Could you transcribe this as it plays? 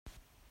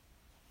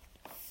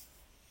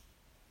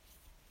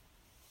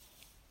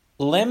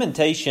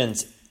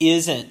Lamentations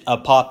isn't a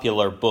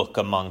popular book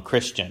among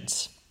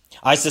Christians.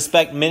 I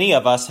suspect many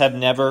of us have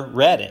never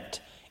read it.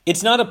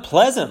 It's not a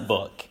pleasant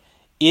book.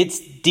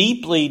 It's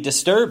deeply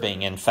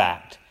disturbing, in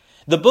fact.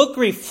 The book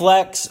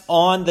reflects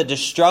on the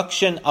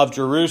destruction of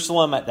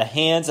Jerusalem at the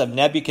hands of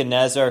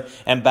Nebuchadnezzar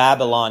and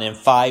Babylon in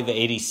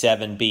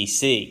 587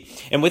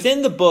 BC. And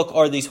within the book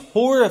are these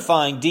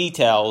horrifying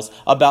details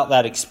about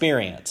that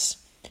experience.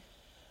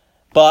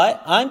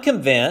 But I'm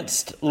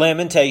convinced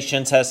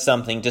Lamentations has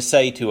something to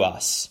say to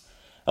us.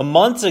 A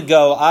month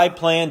ago, I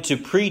planned to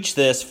preach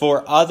this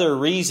for other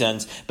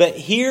reasons, but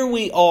here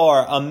we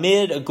are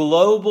amid a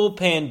global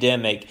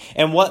pandemic,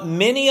 and what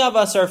many of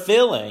us are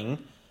feeling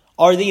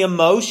are the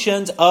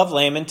emotions of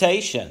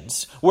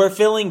Lamentations. We're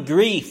feeling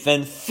grief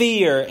and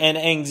fear and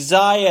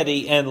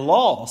anxiety and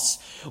loss.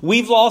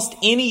 We've lost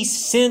any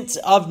sense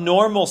of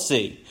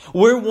normalcy.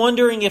 We're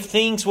wondering if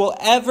things will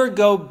ever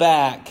go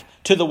back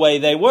to the way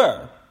they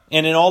were.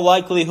 And in all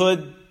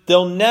likelihood,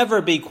 they'll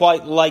never be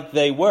quite like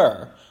they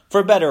were.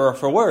 For better or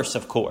for worse,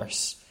 of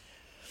course.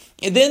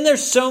 And then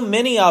there's so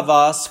many of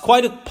us,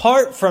 quite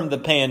apart from the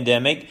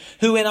pandemic,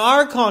 who in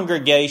our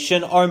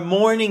congregation are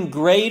mourning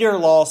greater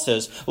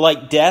losses,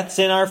 like deaths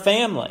in our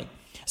family.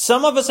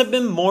 Some of us have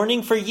been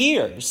mourning for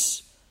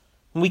years.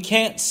 We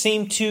can't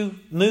seem to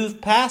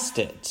move past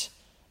it.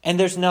 And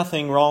there's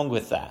nothing wrong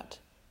with that.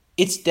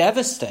 It's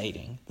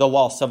devastating, the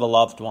loss of a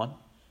loved one.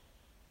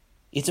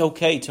 It's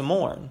okay to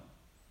mourn.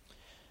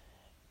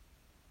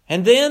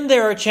 And then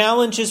there are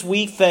challenges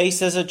we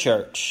face as a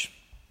church.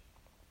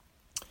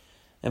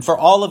 And for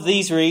all of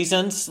these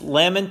reasons,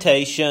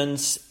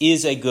 Lamentations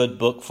is a good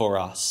book for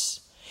us.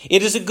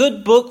 It is a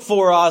good book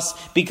for us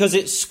because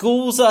it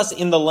schools us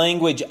in the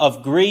language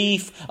of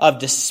grief, of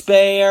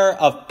despair,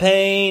 of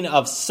pain,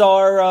 of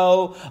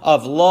sorrow,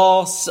 of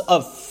loss,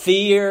 of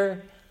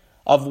fear,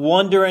 of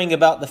wondering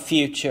about the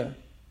future.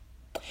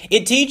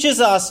 It teaches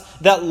us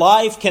that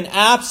life can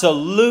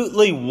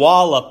absolutely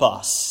wallop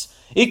us.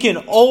 It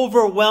can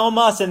overwhelm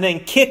us and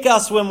then kick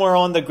us when we're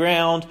on the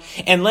ground.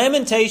 And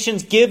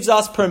Lamentations gives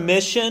us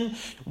permission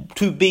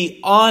to be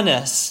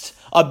honest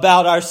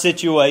about our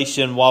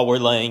situation while we're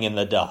laying in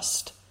the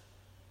dust.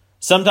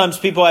 Sometimes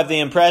people have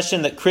the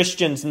impression that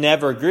Christians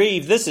never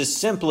grieve. This is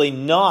simply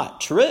not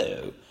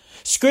true.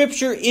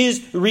 Scripture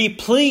is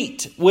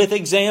replete with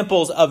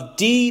examples of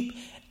deep,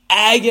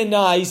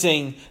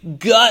 agonizing,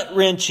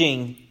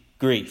 gut-wrenching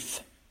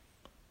grief.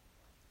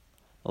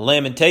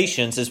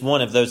 Lamentations is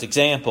one of those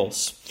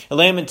examples.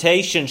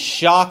 Lamentations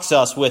shocks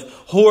us with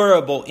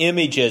horrible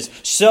images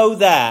so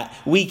that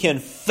we can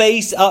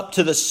face up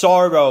to the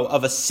sorrow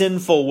of a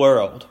sinful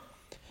world.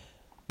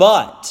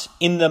 But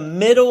in the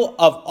middle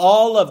of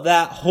all of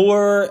that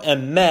horror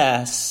and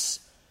mess,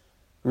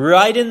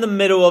 right in the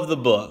middle of the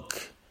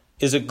book,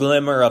 is a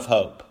glimmer of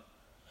hope.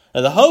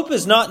 Now, the hope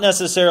is not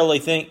necessarily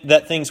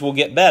that things will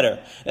get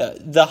better.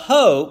 The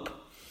hope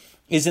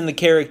is in the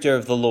character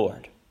of the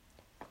Lord,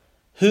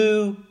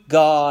 who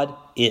God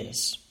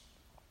is.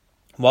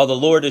 While the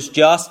Lord is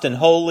just and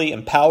holy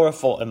and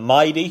powerful and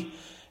mighty,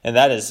 and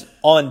that is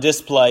on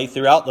display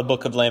throughout the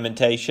book of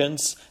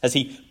Lamentations as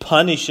he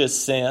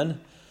punishes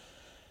sin,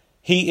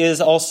 he is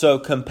also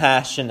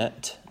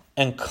compassionate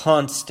and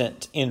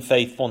constant in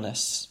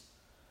faithfulness.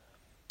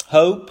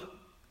 Hope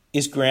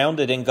is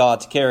grounded in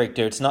God's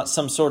character. It's not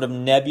some sort of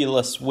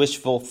nebulous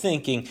wishful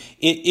thinking.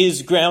 It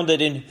is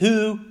grounded in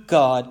who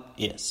God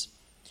is.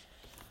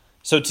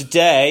 So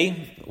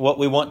today, what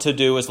we want to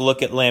do is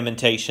look at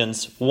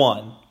Lamentations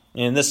 1.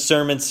 In this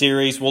sermon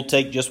series, we'll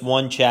take just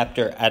one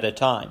chapter at a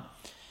time.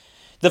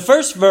 The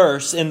first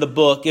verse in the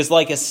book is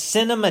like a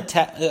cinematic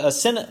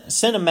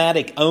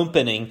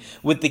opening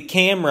with the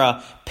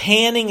camera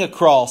panning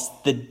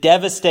across the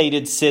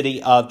devastated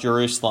city of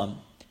Jerusalem.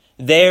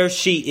 There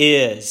she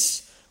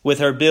is, with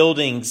her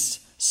buildings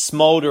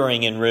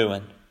smoldering in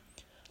ruin.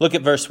 Look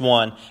at verse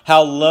 1.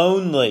 How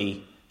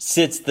lonely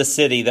sits the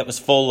city that was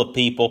full of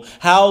people.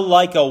 How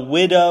like a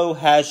widow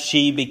has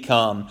she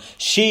become.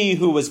 She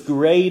who was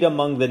great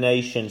among the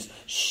nations.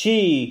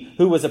 She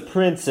who was a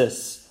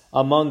princess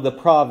among the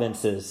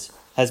provinces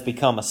has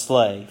become a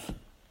slave.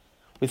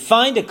 We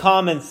find a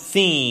common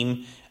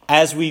theme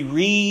as we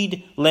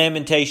read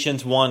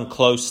Lamentations 1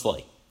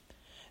 closely.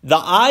 The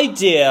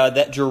idea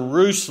that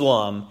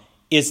Jerusalem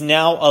is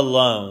now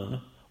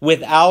alone,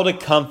 without a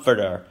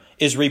comforter,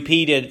 is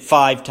repeated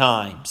 5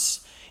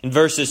 times. In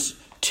verses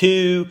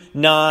 2,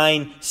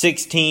 9,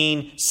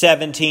 16,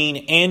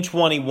 17, and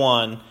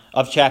 21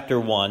 of chapter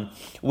 1,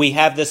 we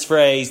have this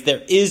phrase,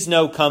 there is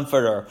no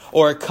comforter,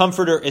 or a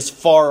comforter is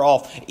far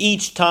off,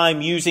 each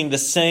time using the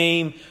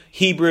same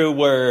Hebrew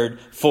word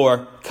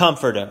for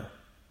comforter.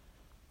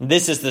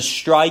 This is the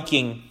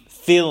striking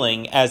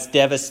feeling as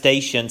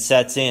devastation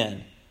sets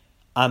in.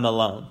 I'm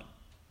alone.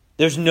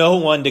 There's no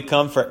one to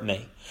comfort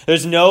me.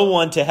 There's no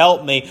one to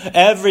help me.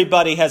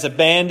 Everybody has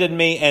abandoned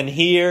me, and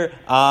here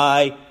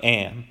I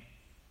am.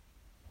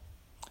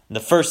 The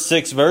first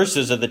 6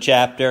 verses of the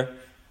chapter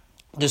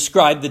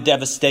describe the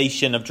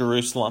devastation of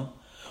Jerusalem.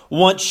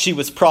 Once she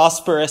was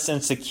prosperous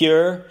and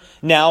secure,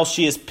 now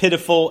she is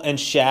pitiful and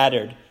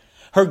shattered.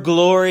 Her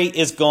glory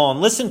is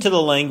gone. Listen to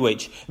the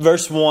language.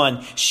 Verse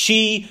 1,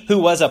 she who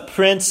was a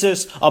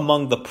princess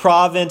among the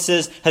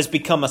provinces has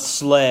become a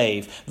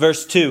slave.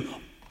 Verse 2,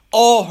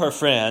 all her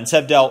friends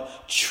have dealt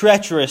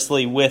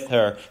treacherously with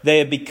her. They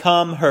have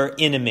become her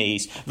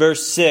enemies.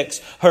 Verse 6,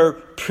 her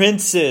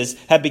princes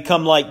have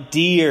become like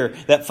deer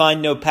that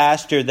find no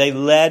pasture. They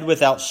led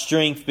without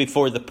strength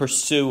before the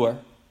pursuer.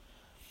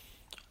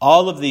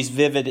 All of these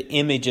vivid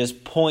images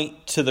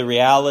point to the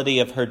reality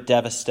of her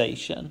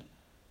devastation.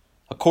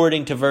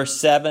 According to verse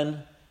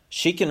 7,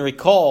 she can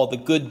recall the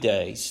good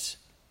days,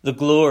 the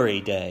glory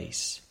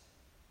days,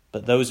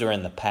 but those are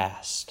in the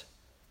past.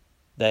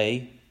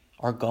 They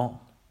are gone.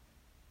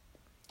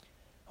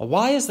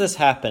 Why has this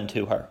happened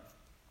to her?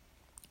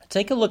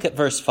 Take a look at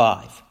verse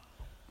 5.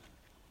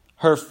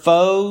 Her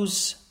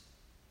foes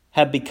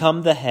have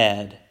become the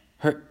head,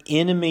 her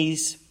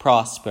enemies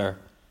prosper,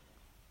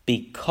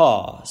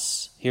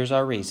 because, here's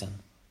our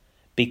reason,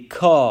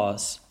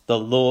 because the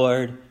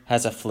Lord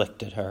has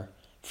afflicted her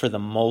for the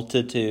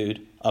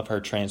multitude of her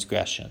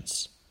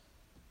transgressions.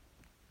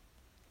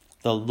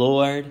 The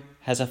Lord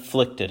has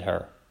afflicted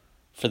her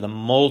for the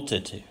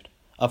multitude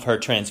of her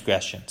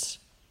transgressions.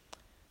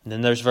 And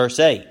then there's verse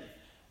 8.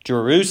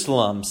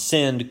 Jerusalem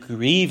sinned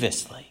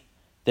grievously,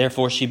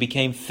 therefore she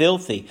became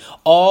filthy.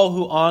 All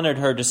who honored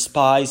her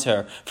despise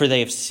her, for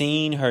they have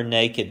seen her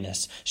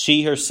nakedness.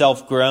 She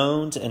herself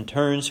groans and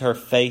turns her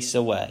face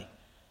away.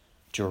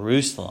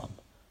 Jerusalem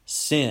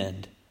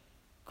sinned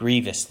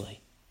grievously.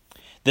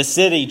 The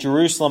city,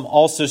 Jerusalem,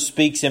 also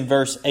speaks in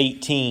verse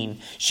 18.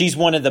 She's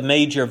one of the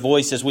major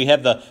voices. We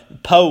have the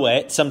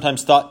poet,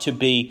 sometimes thought to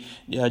be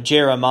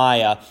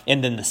Jeremiah,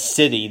 and then the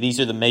city. These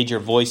are the major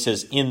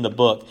voices in the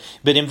book.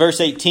 But in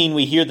verse 18,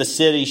 we hear the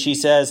city. She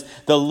says,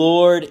 the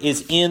Lord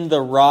is in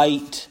the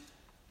right,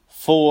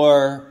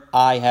 for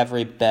I have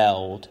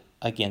rebelled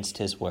against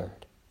his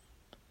word.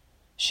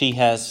 She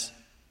has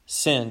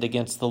sinned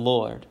against the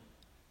Lord.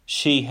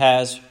 She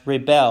has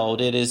rebelled.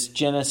 It is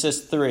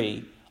Genesis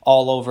 3.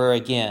 All over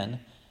again.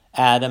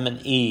 Adam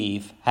and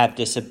Eve have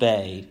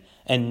disobeyed.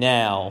 And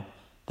now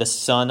the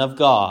Son of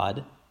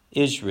God,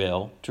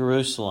 Israel,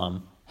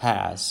 Jerusalem,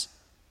 has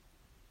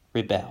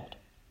rebelled.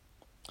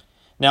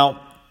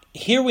 Now,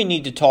 here we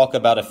need to talk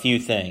about a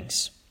few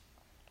things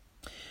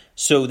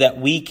so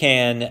that we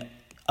can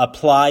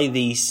apply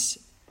these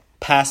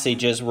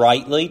passages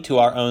rightly to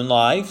our own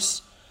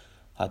lives,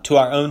 to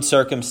our own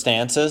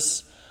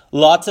circumstances.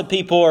 Lots of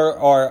people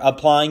are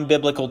applying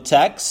biblical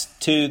texts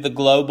to the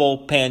global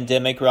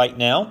pandemic right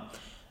now.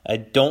 I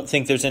don't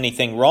think there's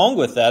anything wrong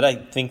with that. I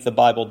think the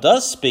Bible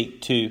does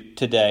speak to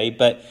today,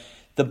 but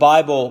the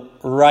Bible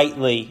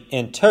rightly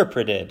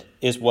interpreted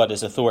is what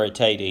is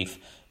authoritative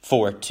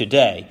for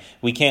today.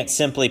 We can't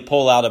simply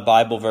pull out a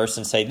Bible verse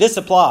and say, this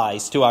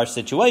applies to our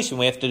situation.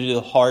 We have to do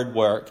the hard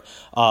work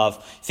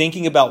of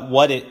thinking about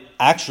what it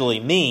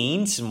actually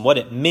means and what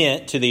it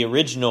meant to the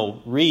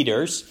original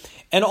readers,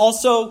 and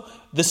also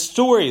the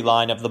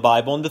storyline of the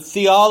Bible and the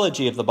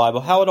theology of the Bible,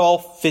 how it all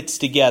fits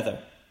together.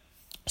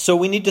 So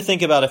we need to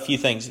think about a few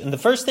things. And the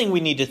first thing we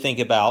need to think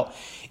about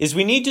is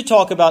we need to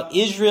talk about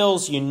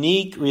Israel's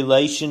unique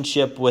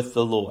relationship with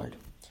the Lord.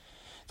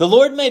 The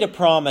Lord made a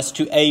promise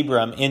to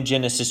Abram in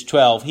Genesis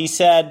 12. He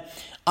said,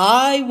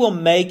 I will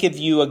make of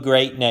you a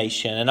great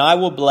nation, and I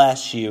will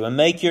bless you and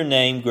make your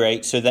name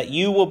great so that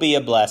you will be a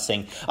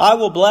blessing. I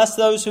will bless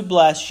those who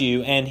bless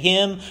you, and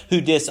him who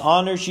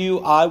dishonors you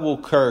I will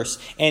curse.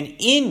 And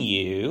in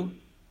you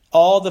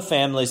all the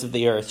families of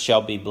the earth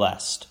shall be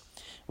blessed.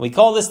 We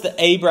call this the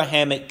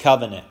Abrahamic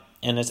covenant,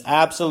 and it's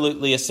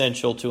absolutely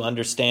essential to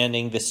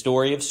understanding the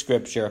story of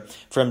Scripture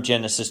from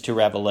Genesis to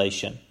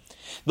Revelation.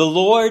 The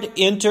Lord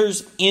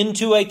enters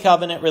into a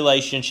covenant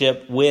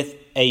relationship with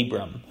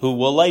Abram, who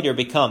will later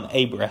become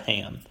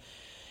Abraham.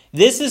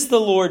 This is the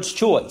Lord's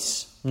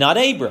choice, not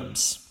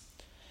Abram's.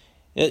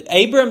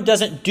 Abram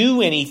doesn't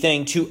do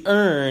anything to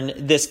earn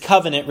this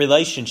covenant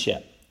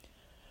relationship.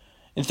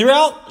 And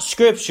throughout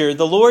Scripture,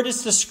 the Lord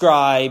is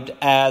described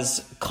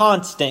as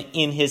constant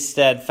in his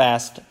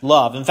steadfast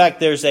love. In fact,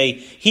 there's a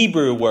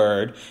Hebrew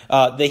word.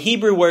 The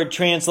Hebrew word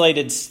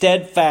translated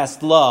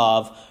steadfast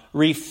love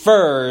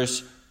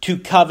refers to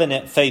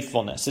covenant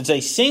faithfulness. It's a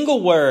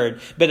single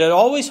word, but it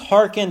always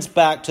harkens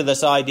back to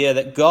this idea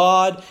that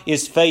God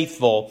is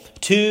faithful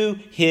to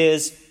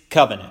his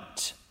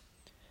covenant.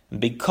 And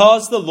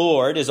because the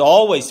Lord is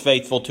always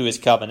faithful to his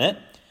covenant,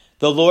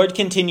 the Lord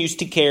continues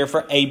to care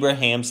for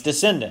Abraham's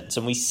descendants.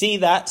 And we see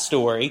that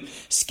story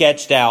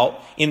sketched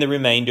out in the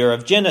remainder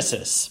of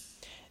Genesis.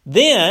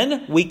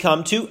 Then we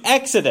come to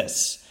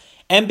Exodus.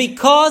 And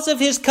because of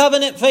his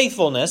covenant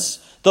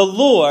faithfulness, the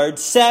Lord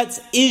sets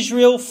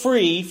Israel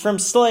free from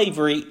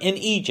slavery in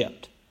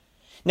Egypt.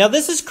 Now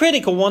this is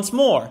critical once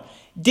more.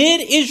 Did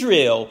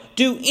Israel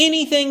do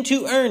anything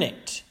to earn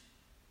it?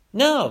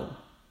 No.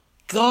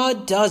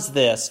 God does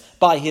this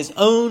by his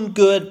own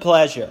good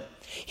pleasure.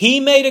 He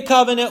made a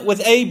covenant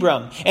with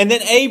Abram and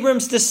then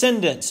Abram's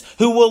descendants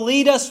who will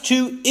lead us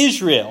to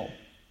Israel.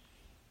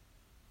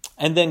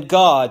 And then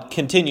God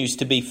continues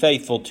to be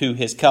faithful to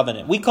his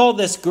covenant. We call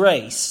this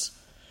grace.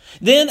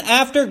 Then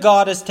after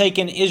God has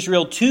taken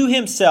Israel to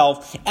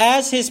himself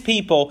as his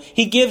people,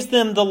 he gives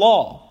them the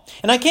law.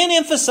 And I can't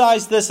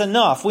emphasize this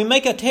enough. We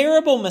make a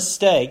terrible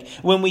mistake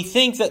when we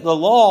think that the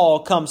law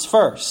comes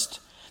first.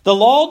 The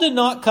law did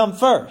not come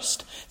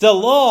first. The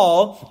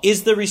law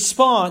is the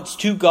response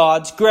to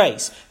God's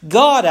grace.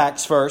 God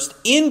acts first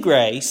in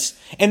grace,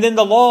 and then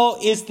the law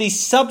is the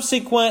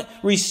subsequent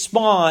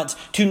response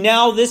to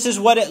now this is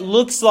what it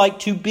looks like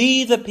to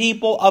be the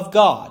people of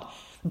God.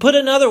 Put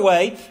another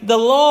way, the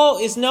law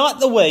is not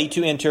the way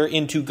to enter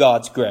into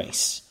God's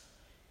grace.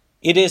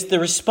 It is the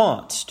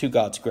response to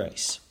God's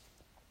grace.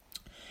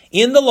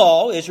 In the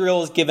law,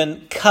 Israel is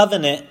given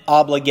covenant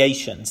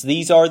obligations.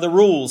 These are the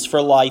rules for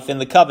life in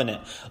the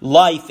covenant,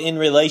 life in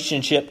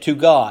relationship to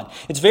God.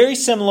 It's very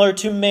similar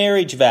to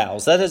marriage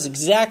vows. That is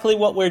exactly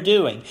what we're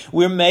doing.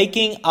 We're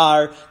making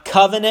our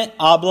covenant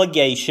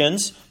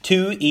obligations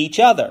to each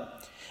other.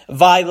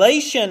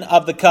 Violation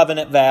of the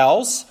covenant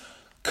vows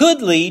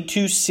could lead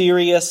to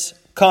serious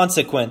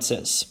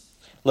consequences.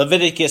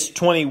 Leviticus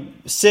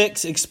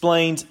 26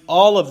 explains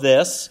all of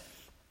this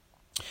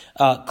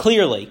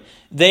clearly.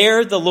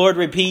 There, the Lord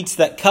repeats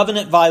that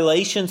covenant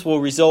violations will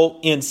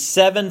result in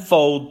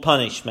sevenfold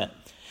punishment.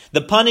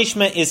 The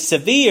punishment is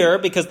severe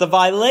because the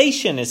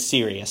violation is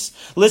serious.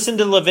 Listen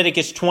to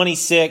Leviticus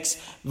 26,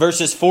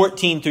 verses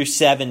 14 through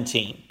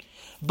 17.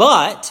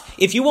 But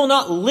if you will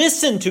not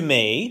listen to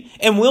me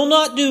and will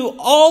not do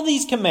all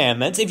these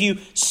commandments, if you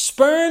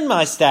spurn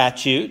my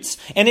statutes,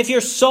 and if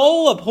your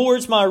soul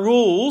abhors my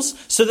rules,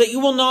 so that you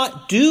will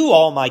not do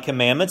all my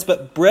commandments,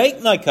 but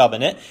break my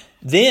covenant,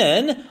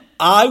 then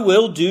I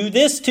will do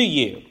this to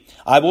you.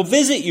 I will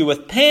visit you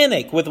with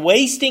panic, with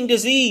wasting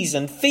disease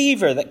and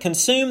fever that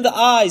consume the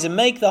eyes and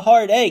make the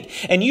heart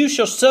ache. And you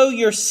shall sow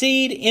your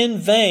seed in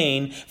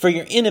vain, for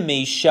your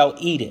enemies shall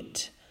eat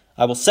it.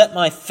 I will set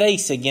my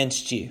face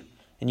against you,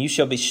 and you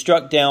shall be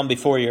struck down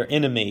before your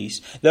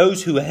enemies.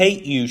 Those who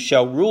hate you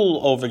shall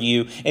rule over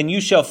you, and you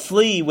shall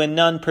flee when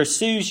none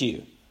pursues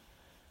you.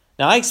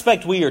 Now, I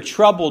expect we are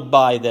troubled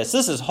by this.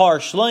 This is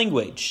harsh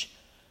language.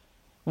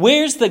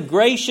 Where's the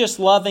gracious,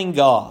 loving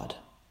God?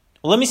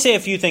 Well, let me say a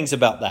few things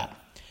about that.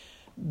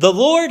 The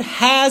Lord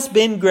has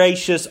been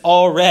gracious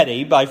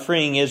already by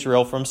freeing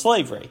Israel from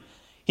slavery.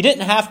 He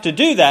didn't have to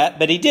do that,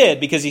 but he did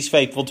because he's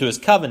faithful to his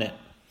covenant.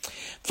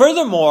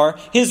 Furthermore,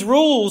 his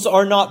rules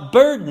are not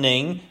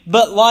burdening,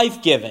 but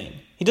life-giving.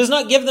 He does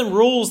not give them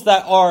rules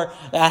that are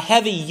a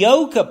heavy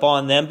yoke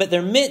upon them, but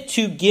they're meant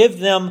to give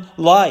them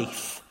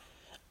life.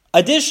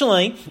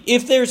 Additionally,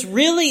 if there's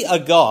really a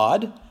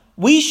God,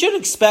 we should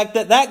expect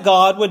that that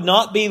God would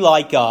not be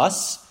like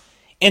us.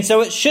 And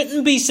so it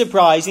shouldn't be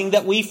surprising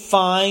that we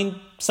find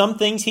some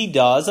things he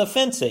does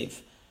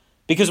offensive,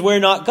 because we're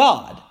not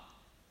God.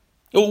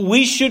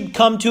 We should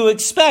come to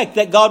expect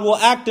that God will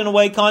act in a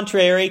way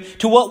contrary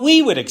to what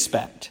we would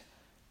expect.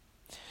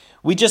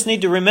 We just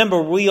need to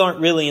remember we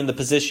aren't really in the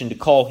position to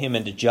call him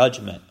into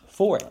judgment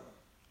for it.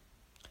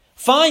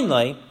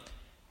 Finally,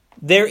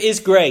 there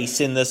is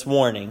grace in this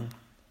warning.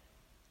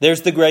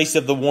 There's the grace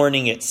of the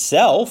warning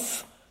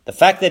itself, the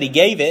fact that he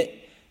gave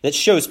it, that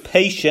shows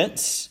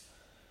patience.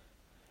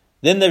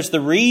 Then there's the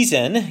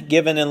reason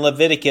given in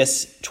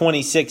Leviticus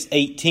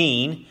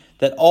 26:18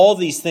 that all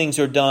these things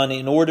are done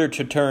in order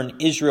to turn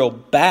Israel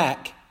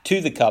back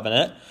to the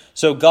covenant.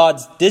 So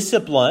God's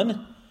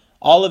discipline,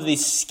 all of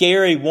these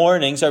scary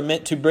warnings are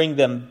meant to bring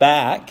them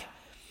back.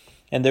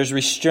 And there's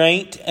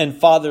restraint and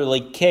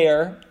fatherly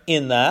care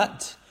in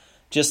that.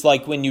 Just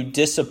like when you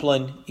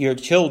discipline your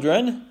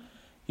children,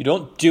 you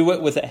don't do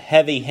it with a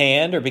heavy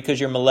hand or because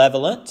you're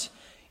malevolent.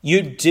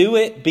 You do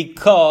it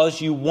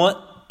because you want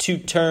to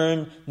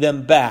turn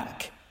them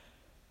back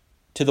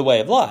to the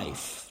way of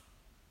life,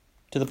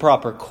 to the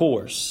proper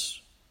course.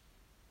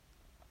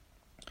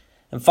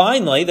 And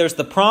finally, there's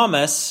the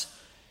promise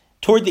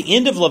toward the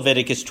end of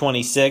Leviticus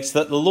 26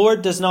 that the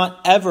Lord does not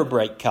ever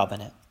break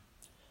covenant.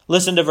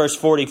 Listen to verse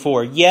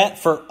 44. Yet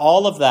for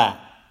all of that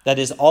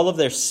is all of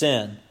their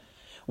sin,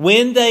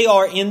 when they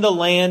are in the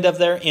land of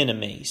their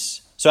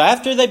enemies. So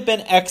after they've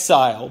been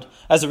exiled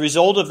as a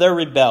result of their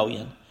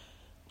rebellion,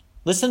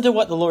 listen to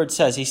what the Lord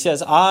says. He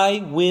says,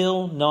 I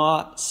will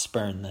not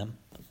spurn them,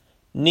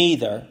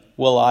 neither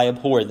will I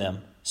abhor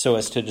them, so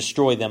as to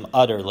destroy them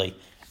utterly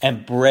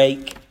and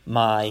break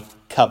my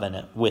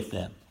covenant with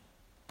them.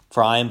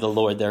 For I am the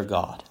Lord their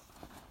God.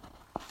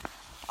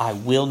 I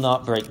will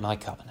not break my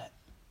covenant.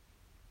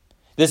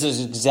 This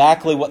is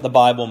exactly what the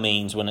Bible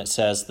means when it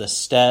says the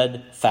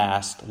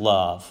steadfast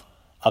love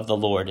of the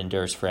Lord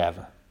endures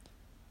forever.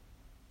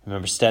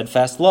 Remember,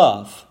 steadfast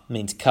love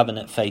means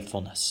covenant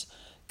faithfulness.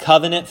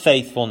 Covenant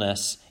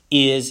faithfulness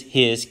is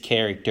his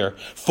character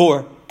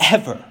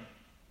forever.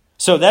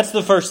 So that's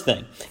the first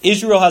thing.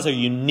 Israel has a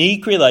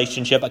unique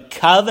relationship, a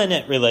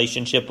covenant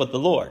relationship with the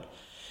Lord.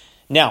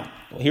 Now,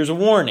 here's a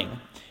warning.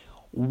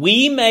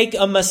 We make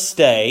a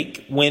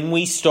mistake when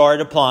we start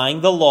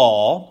applying the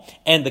law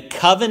and the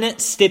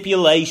covenant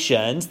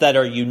stipulations that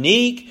are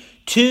unique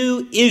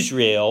to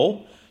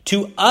Israel,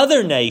 to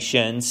other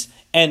nations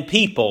and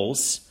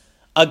peoples,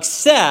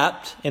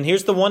 except, and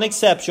here's the one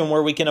exception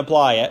where we can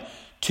apply it,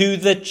 to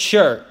the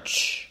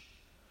church.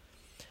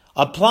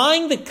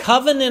 Applying the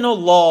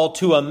covenantal law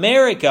to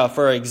America,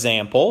 for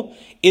example,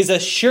 is a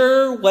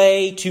sure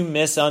way to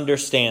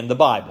misunderstand the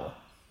Bible.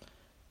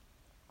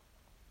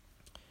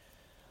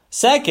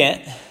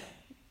 Second,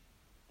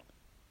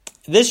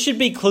 this should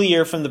be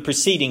clear from the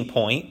preceding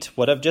point,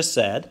 what I've just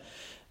said,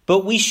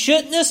 but we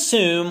shouldn't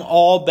assume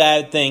all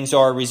bad things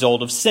are a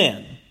result of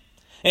sin.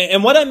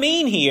 And what I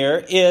mean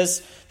here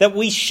is that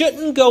we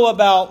shouldn't go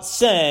about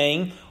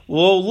saying,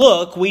 well,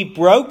 look, we've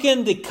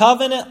broken the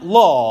covenant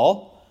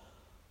law,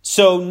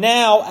 so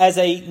now as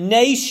a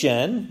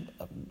nation,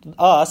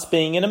 us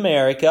being in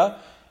America,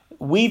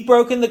 we've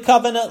broken the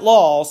covenant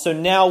law, so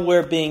now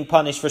we're being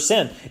punished for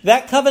sin.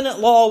 That covenant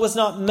law was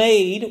not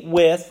made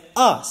with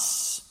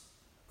us.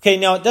 Okay,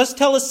 now it does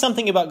tell us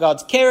something about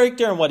God's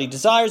character and what He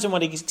desires and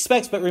what He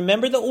expects, but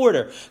remember the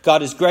order.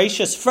 God is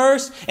gracious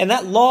first, and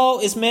that law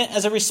is meant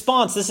as a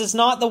response. This is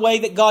not the way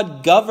that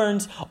God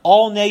governs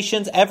all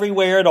nations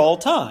everywhere at all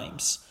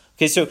times.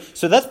 Okay, so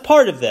that's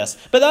part of this.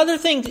 But the other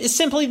thing is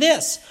simply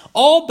this.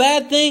 All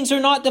bad things are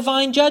not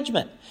divine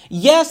judgment.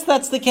 Yes,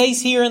 that's the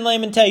case here in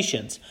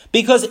Lamentations,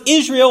 because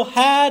Israel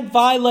had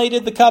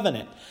violated the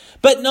covenant.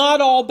 But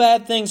not all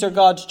bad things are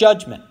God's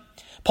judgment.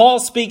 Paul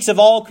speaks of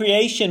all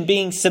creation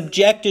being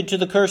subjected to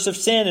the curse of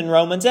sin in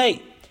Romans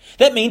 8.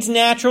 That means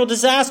natural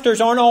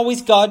disasters aren't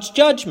always God's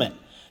judgment,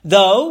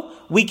 though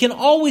we can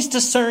always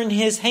discern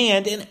His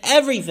hand in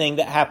everything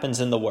that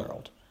happens in the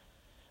world.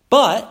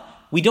 But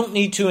we don't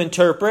need to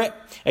interpret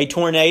a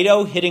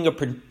tornado hitting a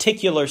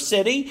particular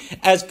city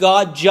as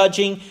God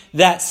judging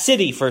that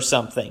city for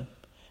something.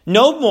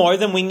 No more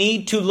than we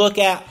need to look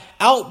at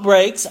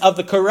outbreaks of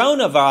the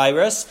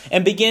coronavirus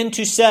and begin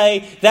to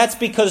say that's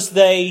because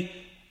they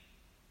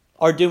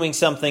are doing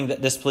something that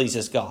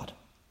displeases God.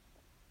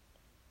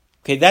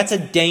 Okay, that's a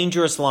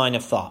dangerous line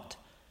of thought.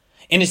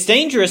 And it's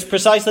dangerous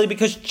precisely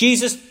because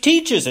Jesus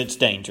teaches it's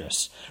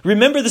dangerous.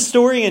 Remember the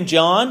story in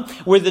John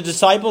where the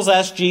disciples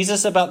asked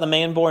Jesus about the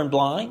man born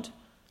blind?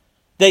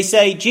 They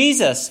say,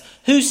 Jesus,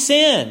 who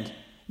sinned?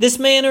 This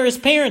man or his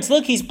parents?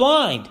 Look, he's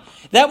blind.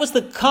 That was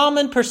the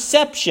common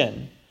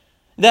perception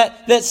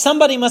that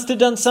somebody must have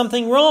done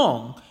something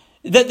wrong.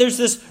 That there's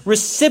this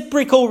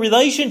reciprocal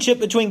relationship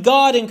between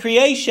God and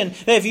creation.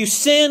 That if you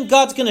sin,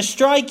 God's going to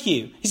strike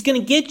you. He's going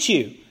to get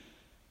you.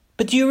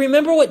 But do you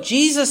remember what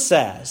Jesus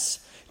says?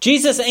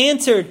 Jesus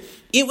answered,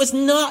 it was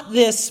not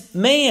this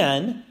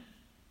man,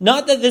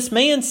 not that this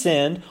man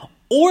sinned,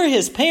 or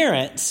his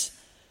parents,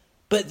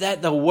 but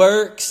that the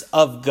works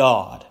of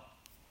God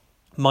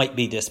might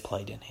be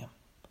displayed in him.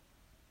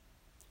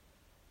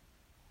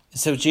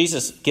 So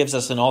Jesus gives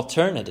us an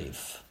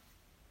alternative.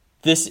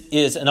 This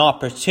is an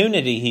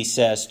opportunity, he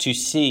says, to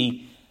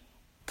see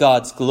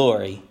God's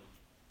glory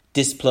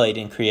displayed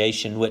in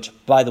creation, which,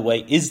 by the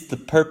way, is the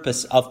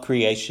purpose of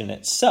creation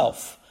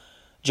itself.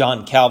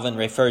 John Calvin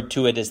referred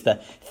to it as the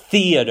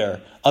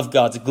theater of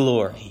God's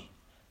glory,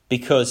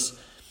 because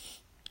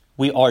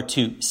we are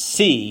to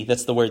see,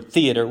 that's the word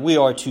theater, we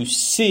are to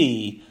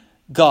see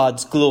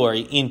God's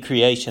glory in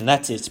creation.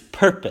 That's its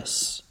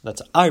purpose.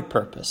 That's our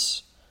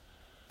purpose.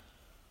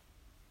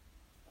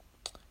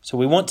 So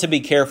we want to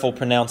be careful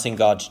pronouncing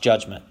God's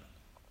judgment.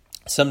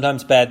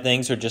 Sometimes bad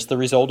things are just the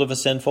result of a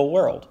sinful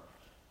world.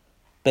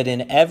 But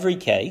in every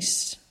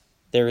case,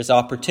 there is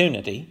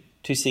opportunity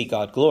to see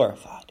God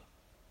glorified.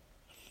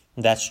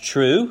 That's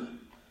true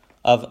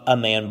of a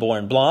man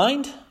born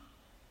blind.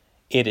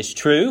 It is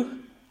true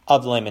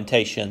of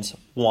Lamentations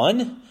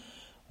 1,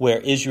 where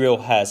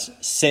Israel has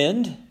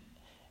sinned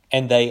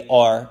and they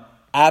are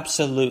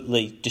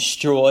absolutely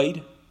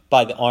destroyed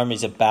by the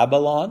armies of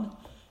Babylon,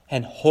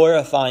 and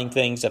horrifying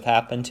things have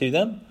happened to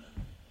them.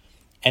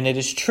 And it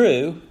is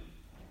true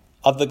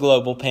of the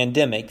global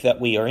pandemic that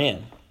we are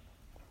in.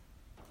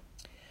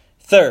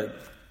 Third,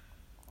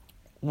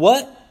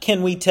 what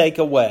can we take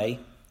away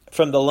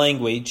from the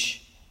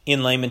language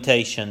in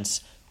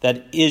Lamentations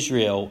that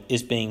Israel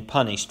is being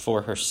punished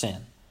for her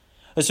sin?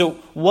 So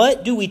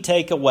what do we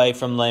take away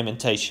from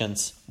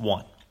Lamentations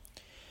 1?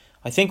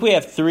 I think we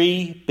have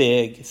three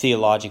big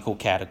theological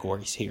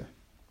categories here.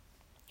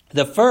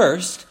 The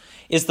first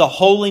is the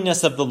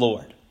holiness of the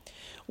Lord.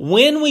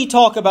 When we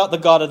talk about the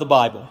God of the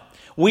Bible,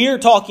 we are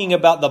talking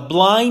about the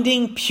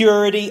blinding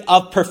purity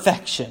of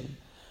perfection.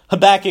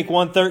 Habakkuk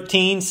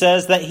 1:13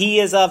 says that He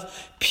is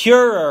of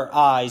purer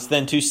eyes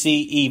than to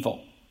see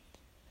evil.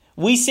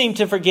 We seem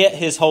to forget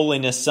His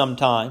holiness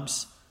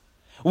sometimes.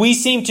 We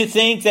seem to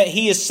think that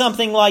He is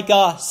something like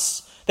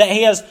us, that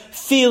He has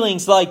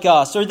feelings like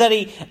us, or that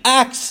He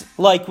acts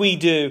like we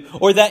do,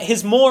 or that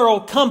His moral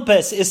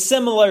compass is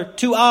similar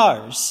to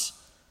ours.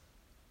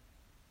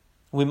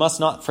 We must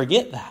not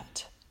forget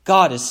that.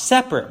 God is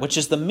separate, which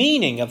is the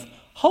meaning of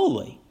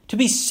holy. To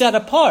be set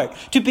apart,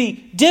 to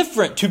be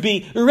different, to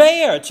be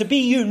rare, to be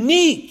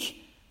unique.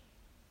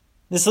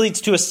 This leads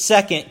to a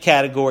second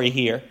category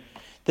here.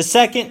 The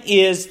second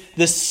is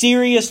the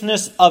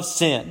seriousness of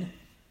sin.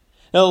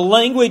 Now, the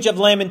language of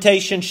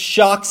Lamentation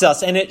shocks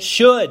us, and it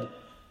should.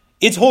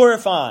 It's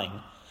horrifying.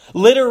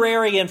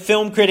 Literary and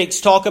film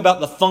critics talk about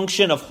the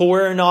function of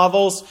horror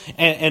novels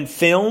and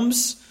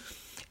films.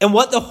 And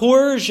what the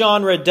horror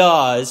genre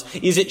does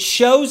is it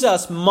shows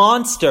us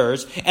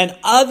monsters and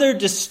other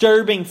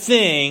disturbing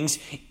things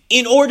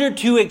in order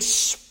to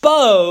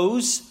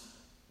expose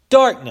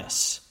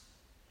darkness.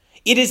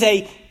 It is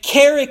a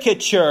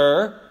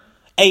caricature,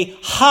 a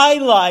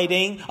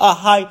highlighting, a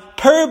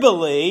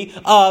hyperbole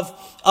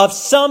of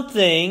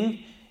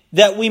something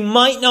that we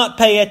might not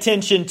pay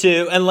attention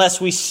to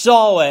unless we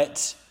saw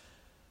it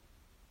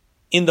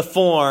in the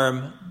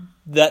form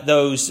that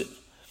those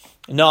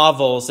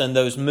novels and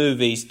those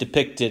movies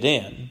depicted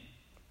in.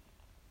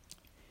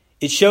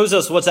 It shows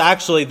us what's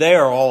actually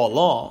there all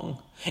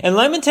along. And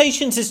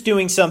Lamentations is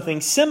doing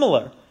something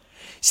similar.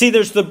 See,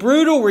 there's the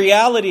brutal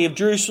reality of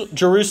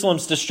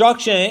Jerusalem's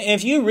destruction. And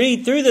if you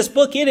read through this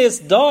book, it is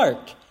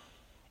dark.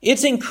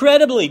 It's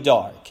incredibly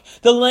dark.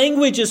 The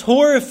language is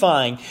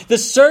horrifying. The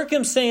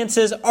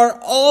circumstances are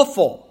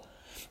awful.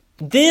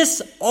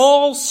 This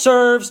all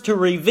serves to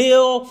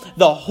reveal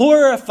the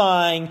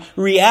horrifying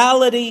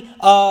reality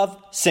of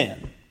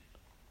sin.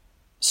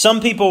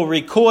 Some people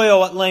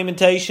recoil at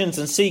Lamentations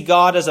and see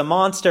God as a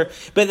monster,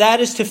 but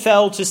that is to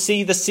fail to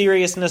see the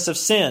seriousness of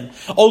sin.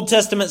 Old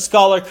Testament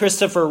scholar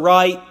Christopher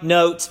Wright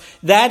notes,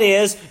 that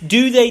is,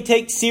 do they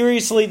take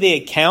seriously the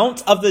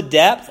account of the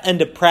depth and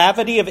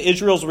depravity of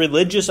Israel's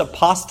religious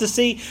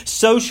apostasy,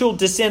 social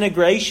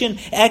disintegration,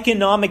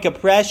 economic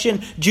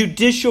oppression,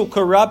 judicial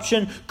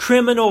corruption,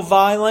 criminal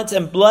violence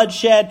and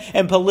bloodshed,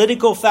 and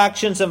political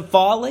factions and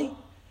folly?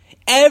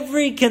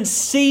 Every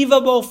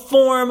conceivable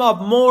form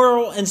of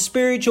moral and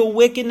spiritual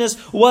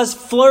wickedness was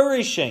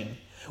flourishing,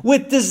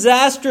 with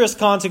disastrous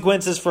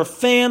consequences for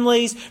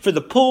families, for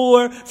the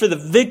poor, for the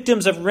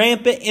victims of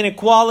rampant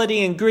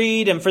inequality and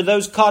greed, and for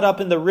those caught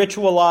up in the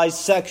ritualized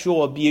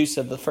sexual abuse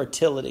of the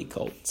fertility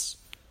cults.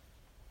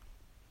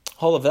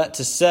 All of that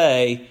to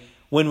say,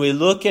 when we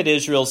look at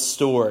Israel's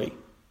story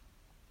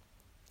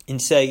in,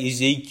 say,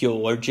 Ezekiel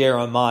or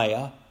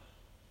Jeremiah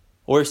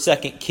or 2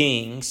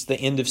 Kings, the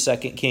end of 2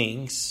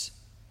 Kings,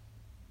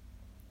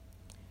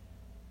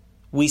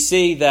 we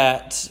see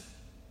that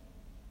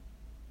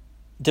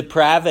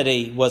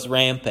depravity was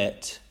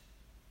rampant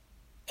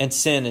and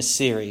sin is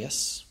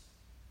serious.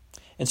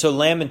 And so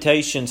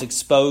Lamentations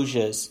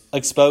exposes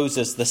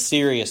the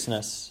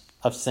seriousness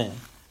of sin.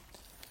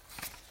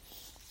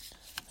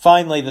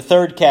 Finally, the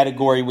third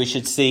category we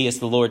should see is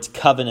the Lord's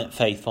covenant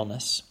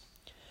faithfulness.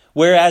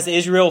 Whereas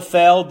Israel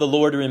failed, the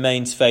Lord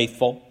remains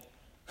faithful.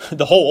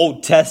 The whole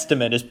Old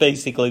Testament is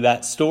basically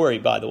that story,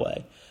 by the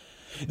way.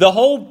 The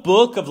whole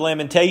book of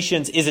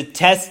Lamentations is a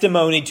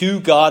testimony to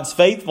God's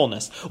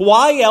faithfulness.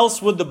 Why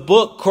else would the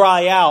book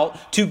cry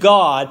out to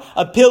God,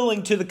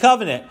 appealing to the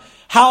covenant?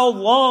 How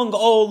long,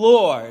 O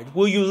Lord,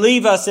 will you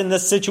leave us in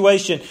this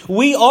situation?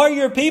 We are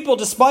your people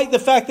despite the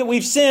fact that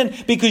we've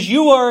sinned, because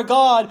you are a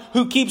God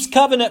who keeps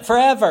covenant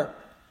forever.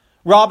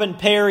 Robin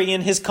Perry,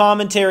 in his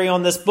commentary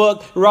on this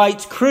book,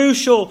 writes,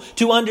 crucial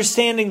to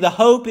understanding the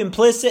hope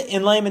implicit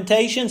in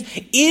Lamentations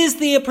is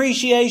the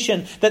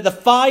appreciation that the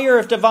fire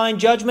of divine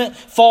judgment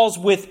falls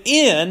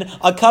within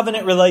a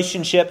covenant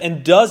relationship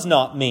and does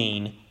not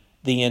mean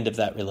the end of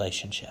that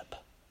relationship.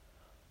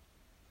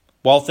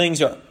 While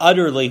things are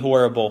utterly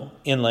horrible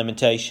in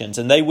Lamentations,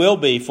 and they will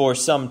be for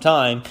some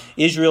time,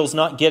 Israel's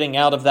not getting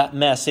out of that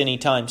mess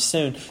anytime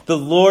soon. The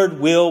Lord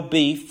will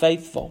be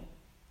faithful.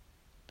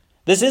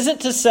 This isn't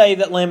to say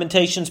that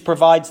Lamentations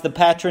provides the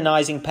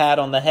patronizing pat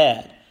on the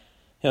head.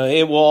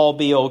 It will all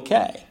be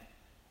okay.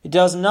 It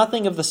does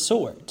nothing of the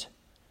sort.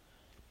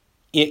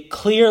 It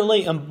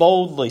clearly and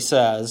boldly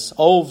says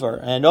over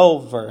and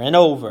over and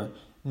over,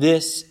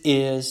 this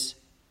is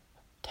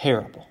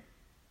terrible.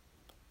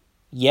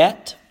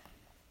 Yet,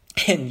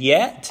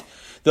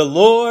 the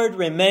Lord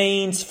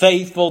remains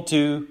faithful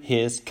to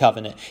his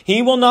covenant.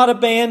 He will not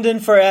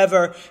abandon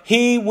forever.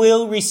 He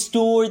will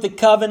restore the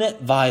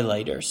covenant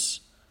violators.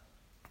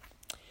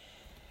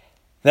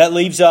 That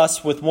leaves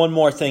us with one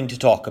more thing to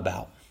talk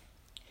about.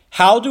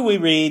 How do we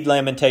read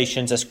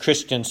Lamentations as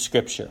Christian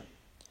scripture?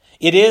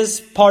 It is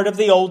part of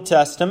the Old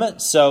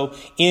Testament, so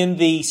in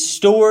the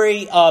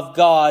story of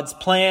God's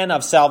plan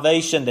of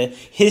salvation, the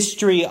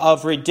history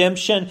of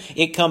redemption,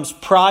 it comes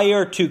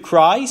prior to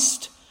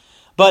Christ.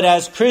 But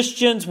as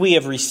Christians, we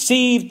have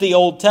received the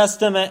Old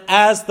Testament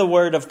as the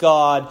Word of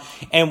God,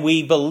 and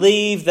we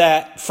believe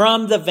that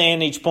from the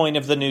vantage point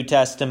of the New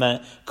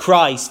Testament,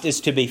 Christ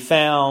is to be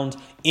found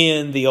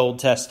in the Old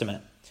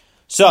Testament.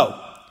 So,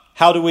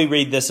 how do we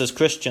read this as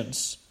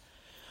Christians?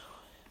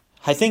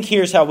 I think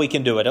here's how we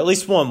can do it, at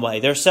least one way.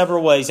 There are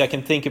several ways I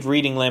can think of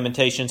reading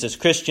Lamentations as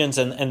Christians,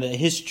 and the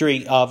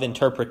history of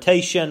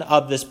interpretation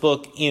of this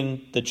book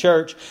in the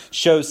church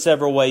shows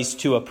several ways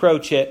to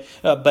approach it.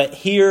 But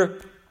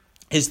here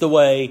is the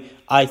way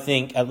I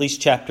think, at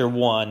least chapter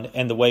 1,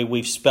 and the way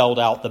we've spelled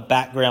out the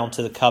background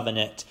to the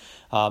covenant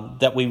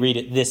that we read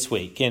it this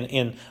week.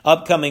 In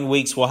upcoming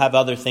weeks, we'll have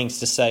other things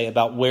to say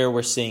about where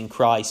we're seeing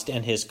Christ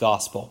and his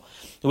gospel,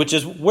 which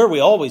is where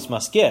we always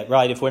must get,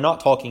 right? If we're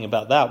not talking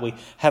about that, we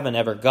haven't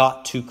ever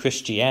got to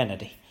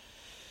Christianity.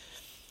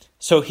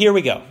 So here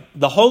we go.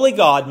 The holy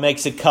God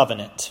makes a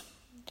covenant.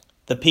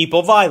 The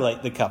people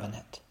violate the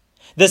covenant.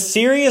 The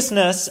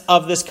seriousness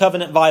of this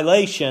covenant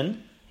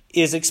violation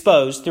is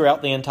exposed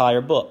throughout the entire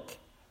book.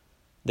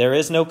 There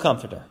is no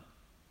comforter.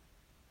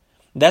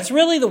 That's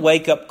really the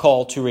wake-up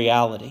call to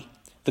reality.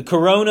 The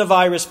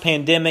coronavirus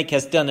pandemic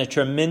has done a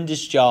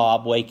tremendous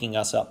job waking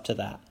us up to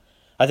that.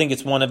 I think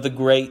it's one of the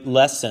great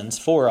lessons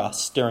for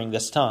us during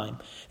this time.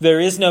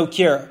 There is no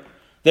cure.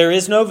 There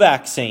is no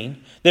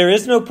vaccine. There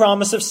is no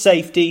promise of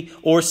safety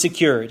or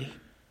security.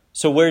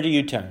 So where do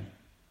you turn?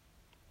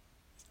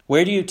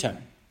 Where do you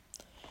turn?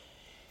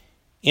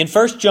 In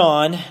 1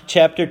 John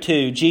chapter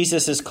 2,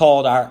 Jesus is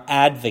called our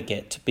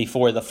advocate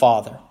before the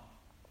Father.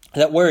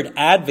 That word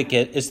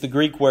advocate is the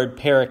Greek word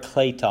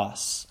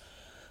parakletos.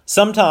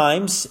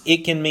 Sometimes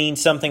it can mean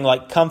something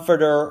like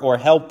comforter or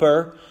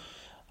helper,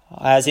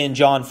 as in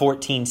John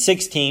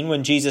 14:16,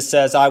 when Jesus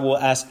says, I will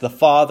ask the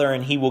Father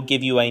and he will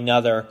give you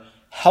another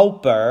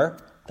helper.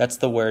 That's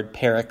the word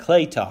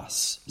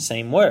parakletos,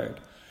 same word.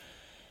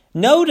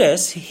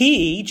 Notice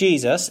he,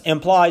 Jesus,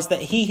 implies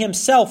that he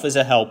himself is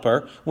a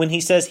helper when he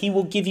says he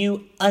will give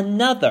you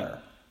another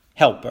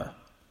helper.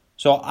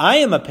 So I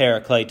am a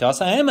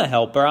parakletos, I am a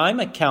helper, I'm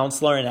a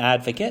counselor and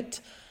advocate,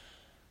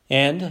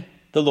 and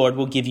the Lord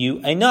will give you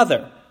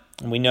another.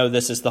 And we know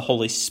this is the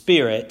Holy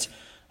Spirit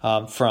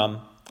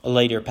from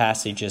later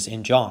passages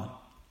in John.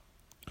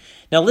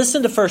 Now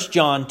listen to 1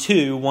 John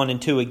 2, 1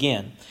 and 2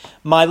 again.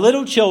 My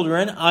little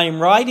children, I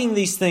am writing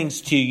these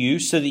things to you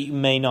so that you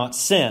may not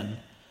sin.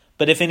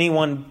 But if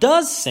anyone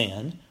does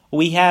sin,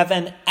 we have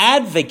an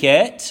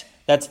advocate,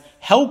 that's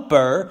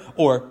helper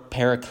or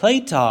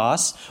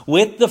parakletos,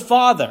 with the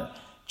Father,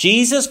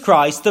 Jesus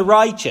Christ the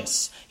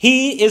righteous.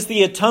 He is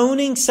the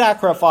atoning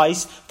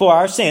sacrifice for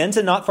our sins,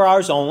 and not for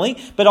ours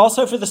only, but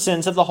also for the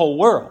sins of the whole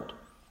world.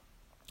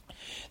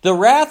 The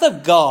wrath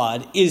of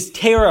God is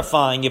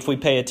terrifying if we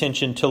pay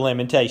attention to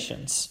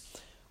Lamentations.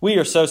 We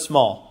are so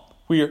small.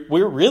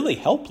 We're really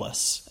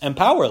helpless and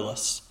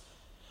powerless.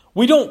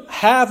 We don't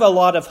have a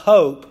lot of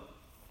hope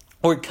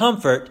or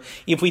comfort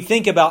if we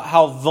think about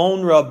how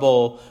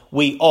vulnerable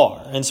we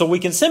are. And so we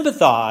can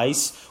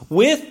sympathize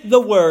with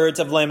the words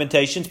of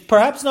Lamentations,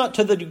 perhaps not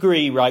to the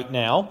degree right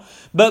now,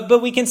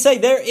 but we can say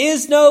there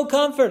is no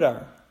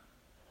comforter.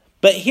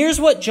 But here's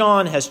what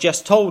John has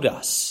just told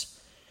us.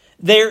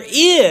 There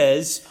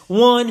is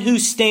one who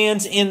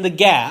stands in the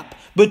gap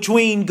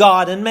between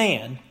God and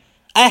man,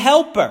 a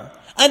helper,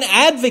 an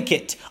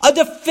advocate, a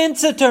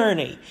defense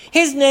attorney.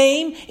 His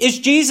name is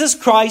Jesus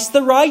Christ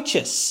the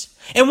righteous.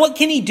 And what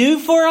can he do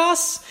for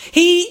us?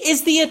 He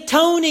is the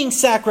atoning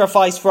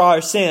sacrifice for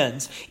our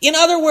sins. In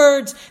other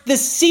words, the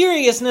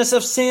seriousness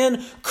of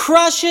sin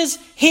crushes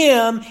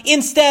him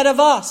instead of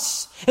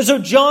us. And so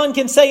John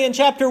can say in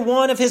chapter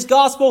 1 of his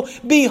gospel,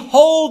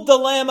 behold the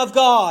Lamb of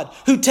God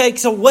who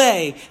takes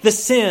away the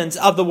sins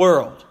of the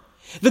world.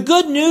 The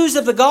good news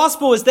of the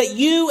gospel is that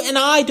you and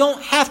I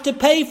don't have to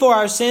pay for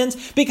our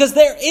sins because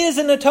there is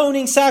an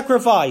atoning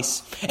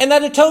sacrifice. And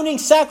that atoning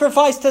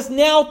sacrifice has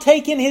now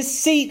taken his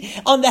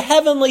seat on the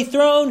heavenly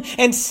throne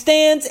and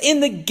stands in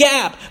the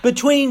gap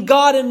between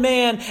God and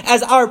man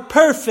as our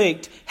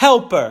perfect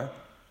helper.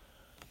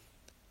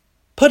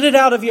 Put it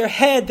out of your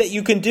head that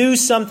you can do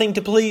something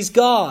to please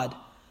God.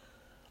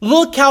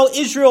 Look how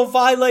Israel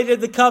violated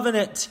the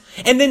covenant,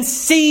 and then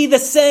see the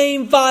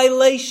same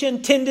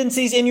violation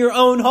tendencies in your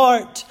own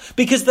heart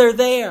because they're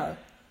there.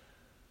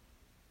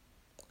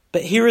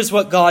 But here is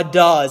what God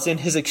does in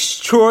his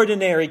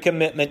extraordinary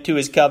commitment to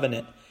his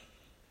covenant.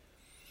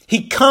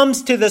 He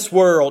comes to this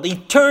world.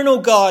 Eternal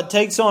God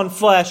takes on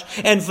flesh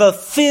and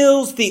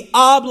fulfills the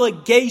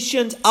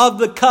obligations of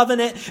the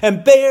covenant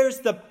and bears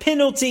the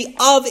penalty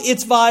of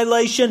its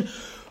violation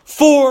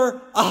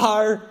for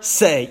our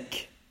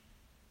sake.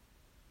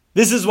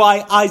 This is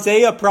why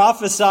Isaiah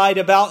prophesied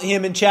about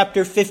him in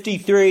chapter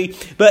 53,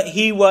 but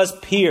he was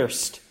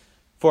pierced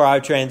for our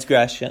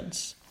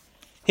transgressions.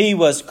 He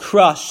was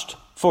crushed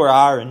for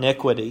our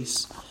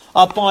iniquities.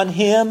 Upon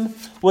him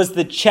was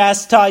the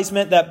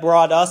chastisement that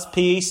brought us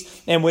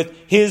peace, and with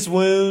his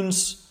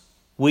wounds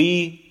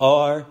we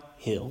are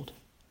healed.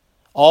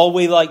 All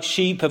we like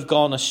sheep have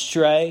gone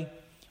astray.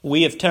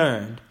 We have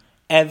turned,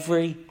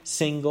 every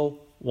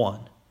single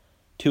one,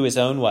 to his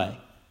own way.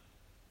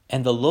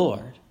 And the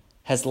Lord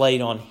has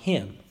laid on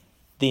him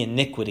the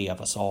iniquity of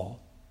us all.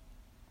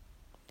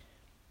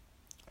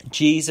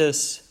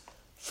 Jesus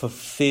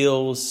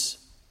fulfills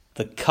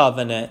the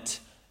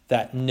covenant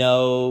that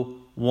no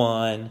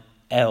one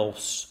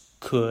else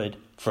could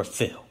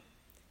fulfill.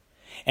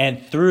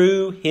 And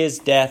through his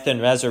death and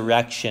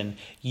resurrection,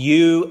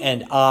 you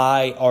and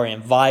I are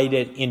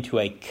invited into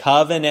a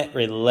covenant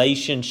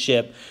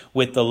relationship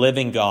with the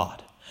living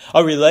God.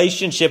 A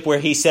relationship where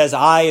he says,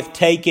 I have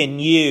taken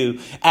you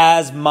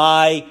as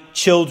my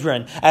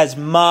children, as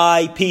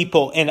my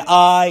people, and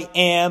I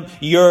am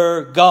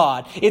your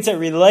God. It's a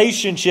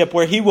relationship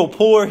where He will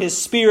pour His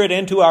Spirit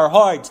into our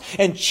hearts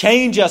and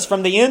change us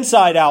from the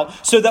inside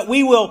out so that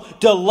we will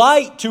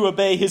delight to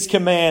obey His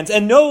commands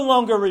and no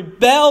longer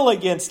rebel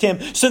against Him,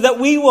 so that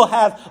we will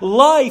have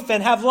life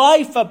and have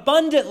life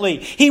abundantly.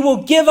 He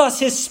will give us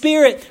His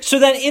Spirit so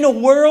that in a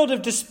world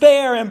of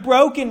despair and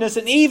brokenness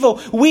and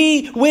evil,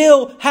 we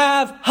will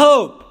have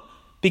hope,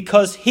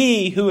 because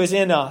He who is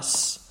in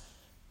us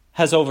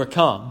has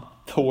overcome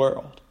the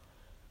world.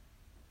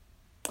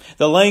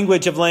 The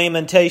language of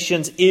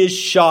Lamentations is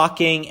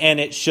shocking, and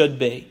it should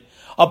be.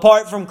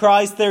 Apart from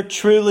Christ, there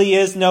truly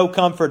is no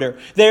comforter.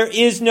 There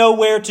is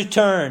nowhere to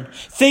turn.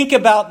 Think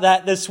about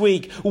that this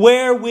week.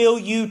 Where will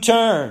you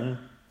turn?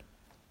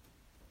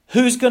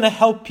 Who's going to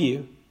help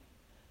you?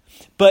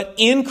 But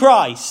in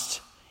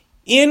Christ,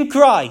 in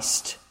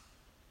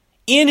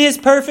His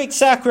perfect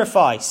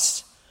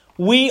sacrifice,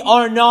 we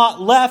are not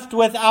left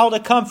without a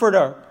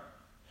comforter,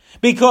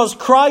 because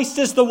Christ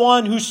is the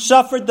one who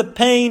suffered the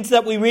pains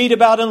that we read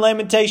about in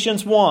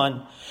Lamentations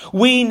 1.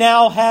 We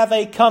now have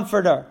a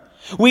comforter.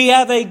 We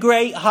have a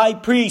great high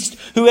priest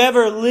who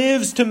ever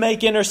lives to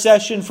make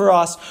intercession for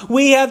us.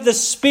 We have the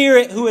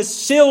Spirit who has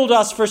sealed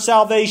us for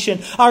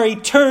salvation, our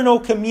eternal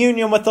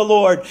communion with the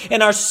Lord.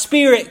 And our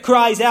spirit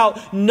cries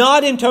out,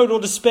 not in total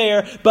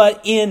despair,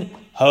 but in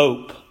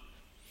hope.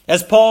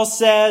 As Paul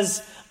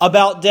says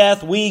about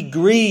death, we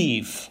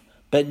grieve,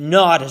 but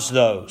not as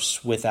those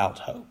without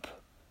hope.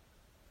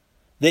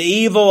 The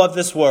evil of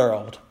this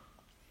world,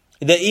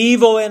 the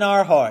evil in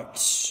our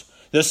hearts,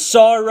 the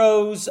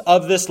sorrows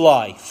of this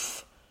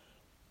life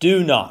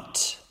do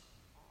not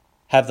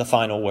have the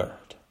final word.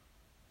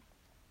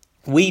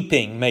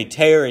 Weeping may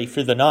tarry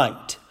for the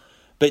night,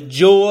 but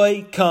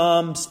joy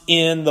comes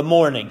in the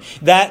morning.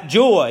 That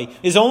joy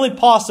is only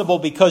possible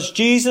because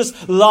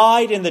Jesus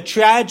lied in the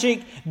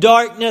tragic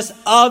darkness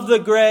of the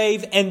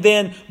grave and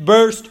then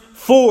burst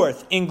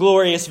forth in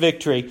glorious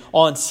victory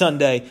on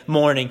Sunday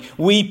morning.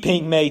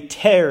 Weeping may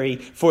tarry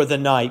for the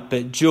night,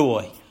 but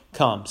joy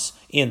comes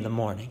in the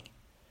morning.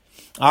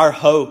 Our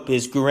hope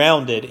is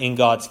grounded in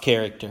God's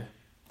character.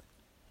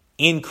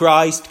 In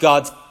Christ,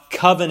 God's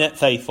covenant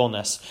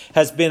faithfulness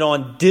has been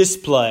on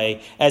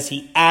display as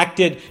He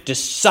acted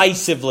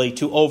decisively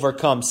to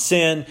overcome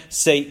sin,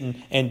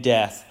 Satan, and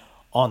death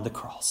on the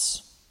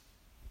cross.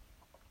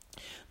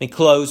 Let me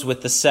close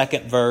with the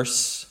second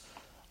verse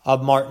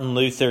of Martin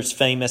Luther's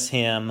famous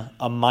hymn,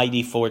 "A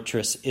Mighty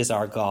Fortress is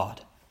Our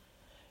God."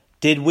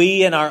 Did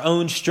we in our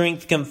own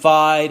strength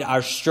confide,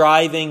 our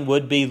striving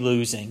would be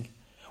losing.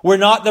 We're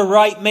not the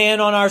right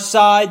man on our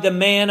side, the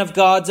man of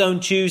God's own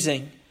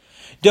choosing.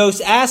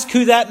 Dost ask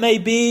who that may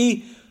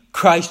be?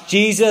 Christ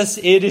Jesus,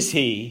 it is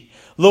He.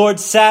 Lord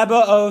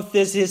Sabaoth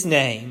is His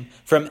name,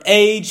 from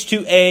age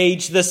to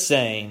age the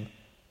same,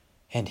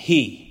 and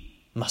He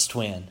must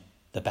win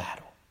the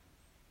battle.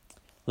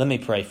 Let me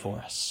pray for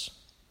us.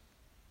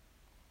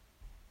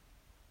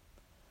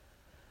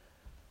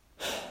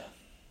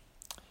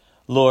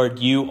 Lord,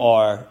 You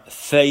are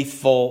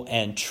faithful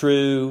and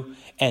true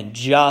and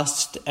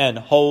just and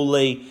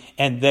holy,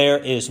 and there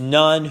is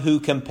none who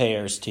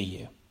compares to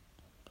You.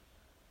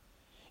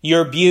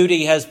 Your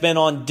beauty has been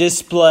on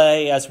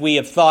display as we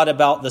have thought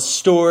about the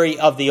story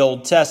of the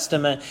Old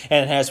Testament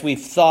and as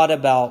we've thought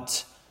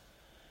about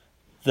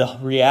the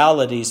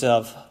realities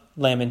of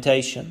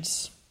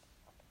Lamentations.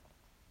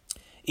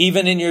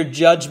 Even in Your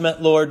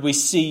judgment, Lord, we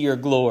see Your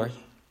glory.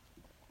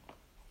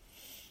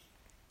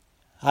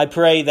 I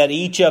pray that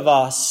each of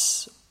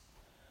us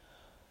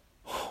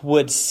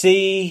would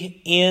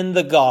see in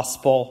the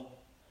gospel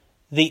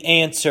the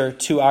answer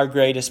to our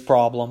greatest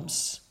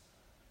problems.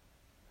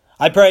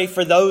 I pray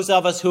for those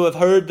of us who have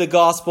heard the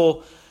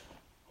gospel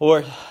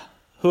or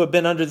who have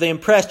been under the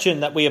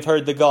impression that we have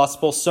heard the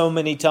gospel so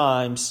many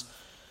times,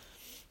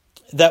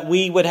 that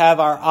we would have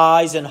our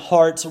eyes and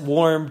hearts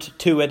warmed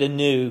to it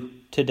anew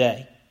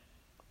today.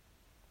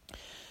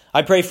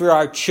 I pray for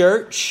our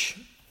church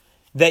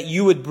that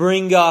You would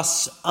bring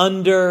us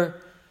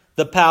under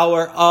the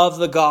power of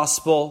the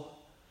gospel,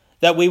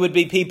 that we would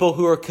be people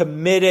who are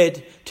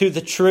committed to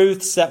the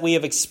truths that we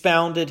have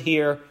expounded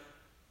here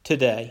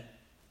today.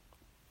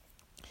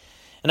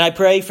 And I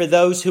pray for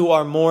those who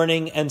are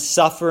mourning and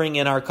suffering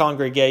in our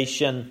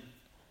congregation.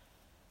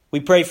 We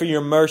pray for Your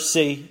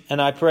mercy,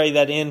 and I pray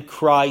that in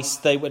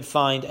Christ they would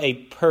find a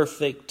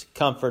perfect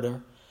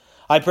comforter.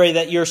 I pray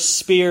that Your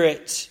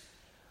Spirit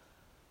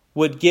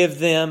would give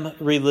them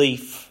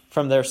relief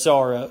from their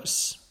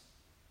sorrows.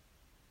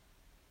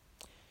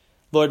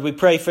 Lord, we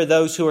pray for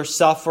those who are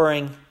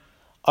suffering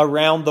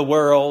around the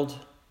world,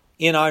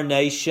 in our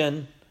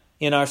nation,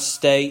 in our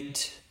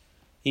state,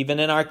 even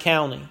in our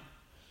county.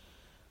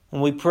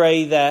 And we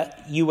pray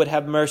that You would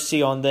have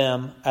mercy on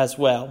them as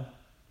well.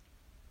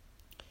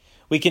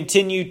 We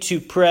continue to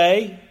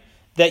pray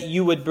that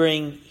You would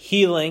bring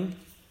healing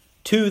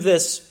to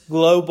this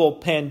global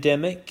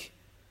pandemic.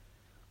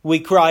 We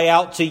cry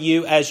out to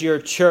You as Your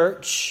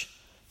church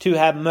to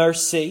have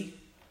mercy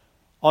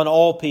on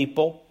all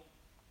people.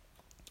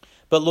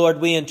 But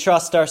Lord, we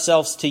entrust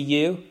ourselves to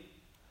you,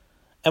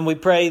 and we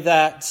pray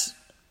that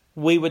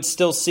we would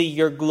still see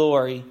your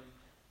glory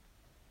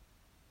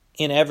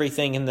in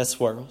everything in this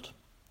world.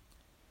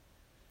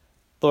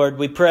 Lord,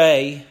 we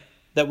pray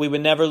that we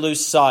would never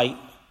lose sight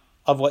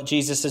of what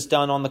Jesus has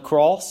done on the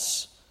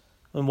cross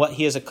and what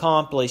he has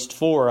accomplished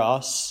for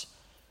us,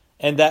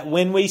 and that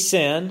when we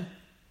sin,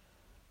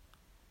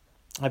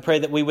 I pray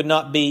that we would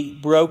not be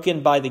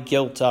broken by the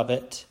guilt of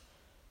it,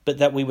 but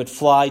that we would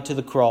fly to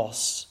the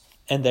cross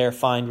and there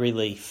find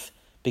relief,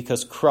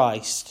 because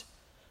Christ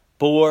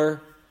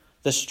bore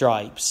the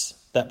stripes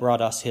that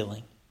brought us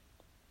healing.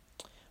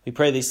 We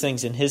pray these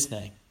things in his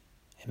name.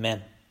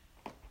 Amen.